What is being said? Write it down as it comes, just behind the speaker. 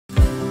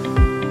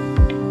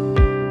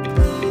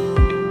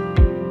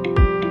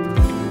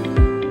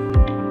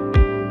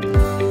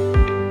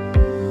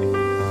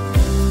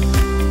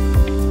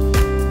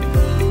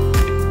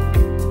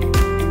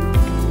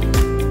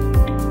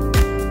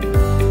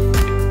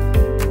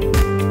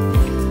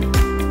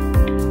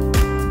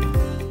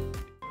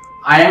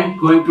I am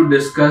going to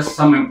discuss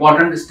some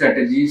important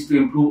strategies to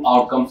improve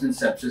outcomes in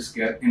sepsis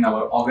care in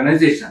our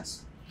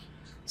organizations.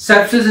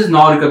 Sepsis is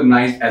now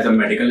recognized as a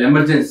medical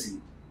emergency.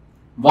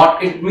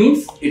 What it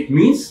means? It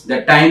means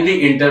that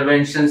timely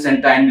interventions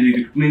and timely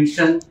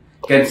recognition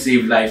can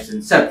save lives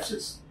in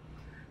sepsis.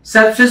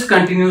 Sepsis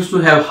continues to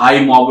have high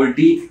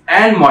morbidity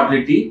and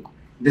mortality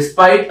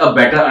despite a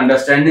better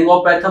understanding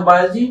of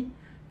pathobiology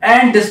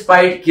and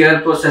despite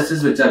care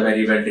processes which are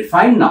very well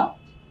defined now.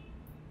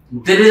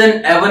 There is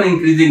an ever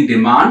increasing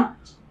demand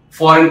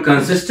for a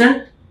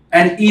consistent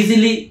and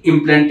easily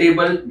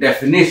implantable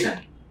definition.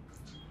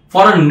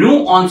 For a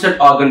new onset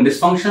organ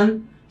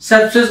dysfunction,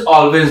 sepsis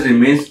always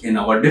remains in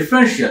our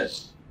differential.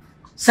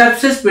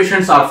 Sepsis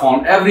patients are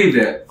found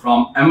everywhere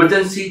from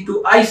emergency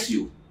to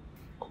ICU.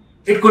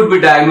 It could be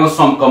diagnosed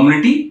from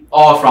community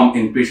or from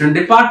inpatient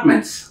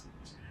departments.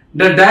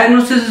 The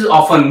diagnosis is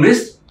often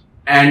missed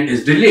and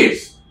is delayed,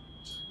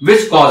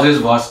 which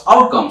causes worse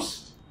outcomes.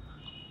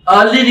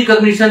 Early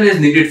recognition is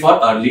needed for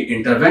early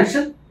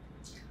intervention.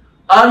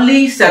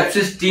 Early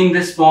sepsis team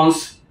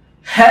response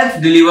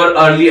helps deliver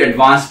early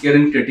advanced care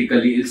in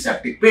critically ill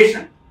septic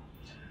patient.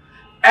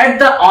 At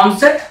the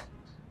onset,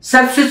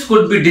 sepsis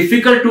could be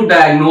difficult to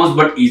diagnose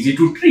but easy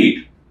to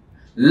treat.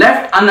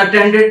 Left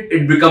unattended,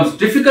 it becomes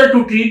difficult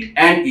to treat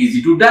and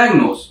easy to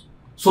diagnose.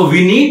 So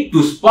we need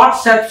to spot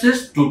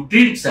sepsis to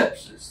treat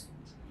sepsis.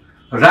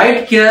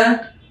 Right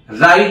care,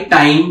 right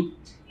time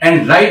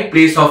and right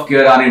place of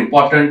care are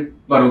important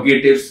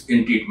prerogatives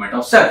in treatment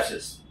of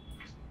sepsis.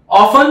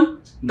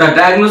 Often, the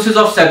diagnosis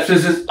of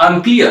sepsis is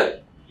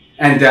unclear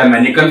and there are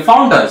many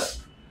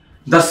confounders.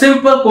 The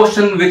simple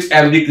question which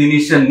every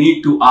clinician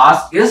needs to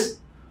ask is,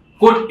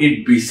 could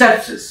it be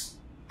sepsis?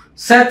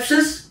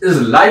 Sepsis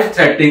is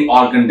life-threatening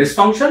organ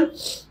dysfunction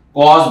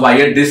caused by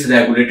a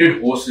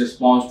dysregulated host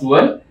response to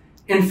an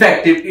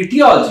infective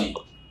etiology.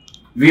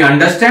 We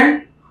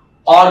understand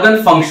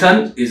organ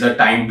function is a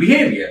time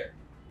behavior.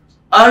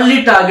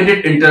 Early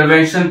targeted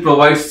intervention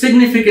provides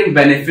significant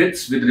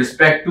benefits with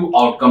respect to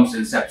outcomes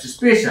in sepsis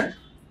patient.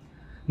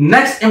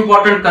 Next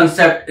important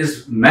concept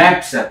is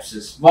MAP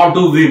sepsis. What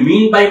do we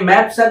mean by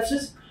MAP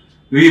sepsis?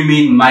 We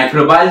mean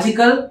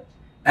microbiological,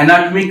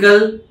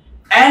 anatomical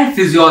and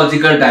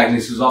physiological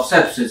diagnosis of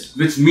sepsis,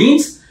 which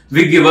means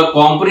we give a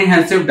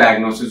comprehensive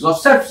diagnosis of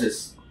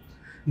sepsis.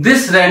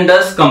 This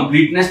renders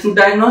completeness to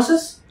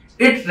diagnosis.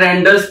 It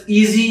renders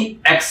easy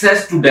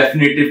access to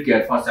definitive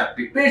care for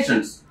septic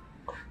patients.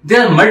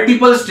 There are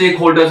multiple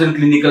stakeholders in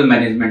clinical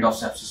management of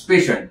sepsis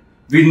patient.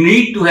 We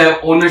need to have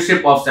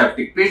ownership of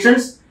septic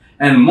patients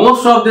and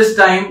most of this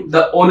time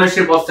the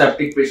ownership of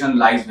septic patient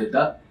lies with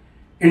the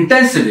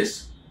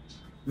intensivist.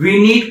 We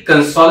need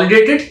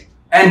consolidated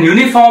and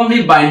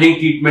uniformly binding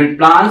treatment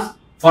plans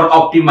for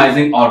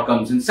optimizing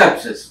outcomes in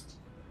sepsis.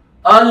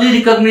 Early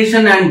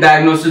recognition and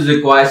diagnosis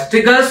requires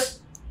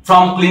triggers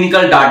from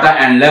clinical data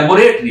and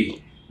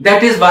laboratory.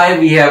 That is why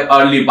we have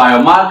early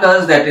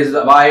biomarkers. That is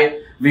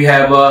why we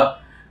have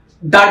a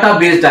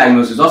database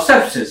diagnosis of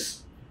sepsis.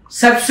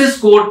 Sepsis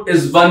code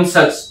is one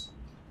such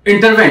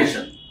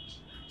intervention.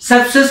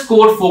 Sepsis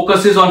code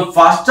focuses on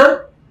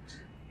faster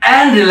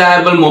and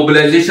reliable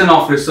mobilization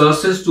of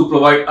resources to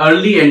provide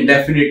early and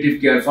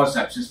definitive care for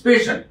sepsis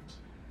patient.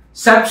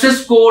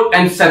 Sepsis code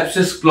and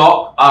sepsis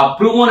clock are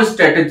proven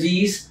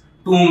strategies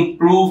to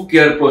improve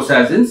care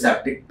process in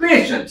septic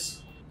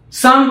patients.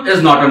 Some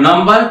is not a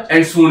number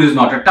and soon is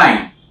not a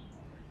time.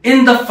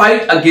 In the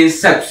fight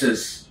against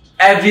sepsis,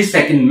 every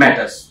second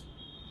matters.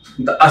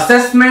 The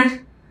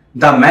assessment,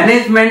 the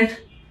management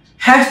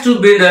has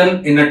to be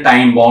done in a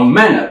time-bound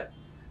manner.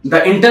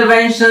 The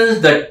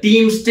interventions, the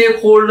team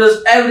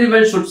stakeholders,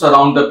 everyone should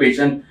surround the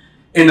patient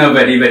in a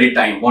very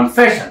time-bound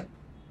fashion.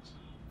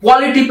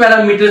 Quality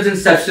parameters in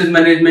sepsis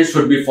management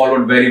should be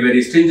followed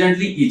very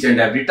stringently each and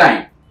every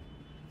time.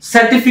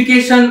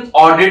 Certification,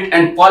 audit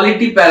and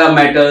quality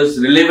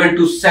parameters relevant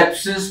to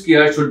sepsis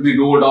care should be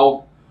rolled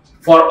out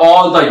for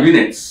all the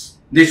units.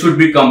 They should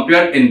be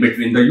compared in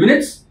between the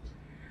units.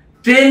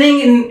 Training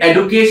in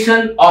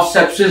education of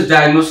sepsis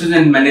diagnosis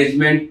and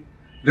management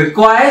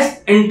requires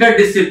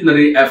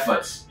interdisciplinary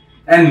efforts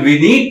and we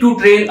need to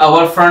train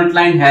our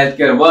frontline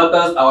healthcare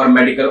workers, our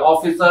medical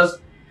officers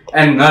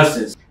and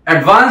nurses.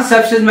 Advanced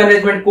sepsis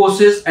management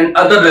courses and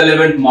other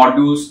relevant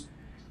modules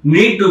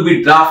need to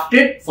be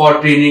drafted for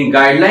training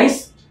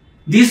guidelines.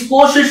 These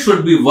courses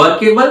should be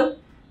workable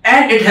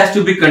and it has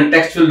to be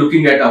contextual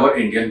looking at our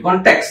Indian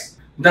context.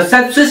 The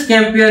sepsis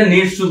campaign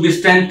needs to be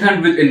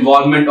strengthened with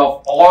involvement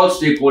of all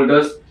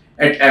stakeholders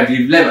at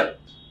every level.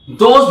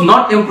 Those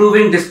not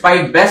improving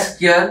despite best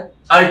care,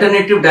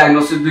 alternative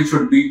diagnosis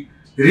should be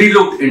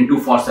relooked into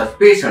for such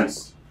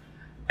patients.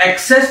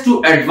 Access to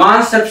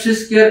advanced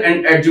sepsis care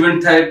and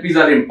adjuvant therapies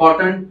are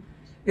important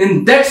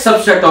in that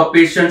subset of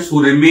patients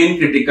who remain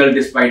critical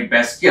despite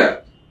best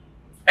care.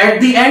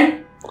 At the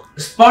end,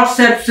 spot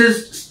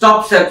sepsis,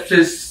 stop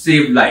sepsis,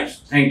 save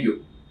lives. Thank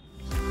you.